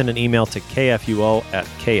 Please send an email to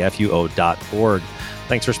kfuo@kfuo.org.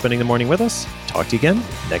 Thanks for spending the morning with us. Talk to you again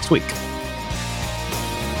next week.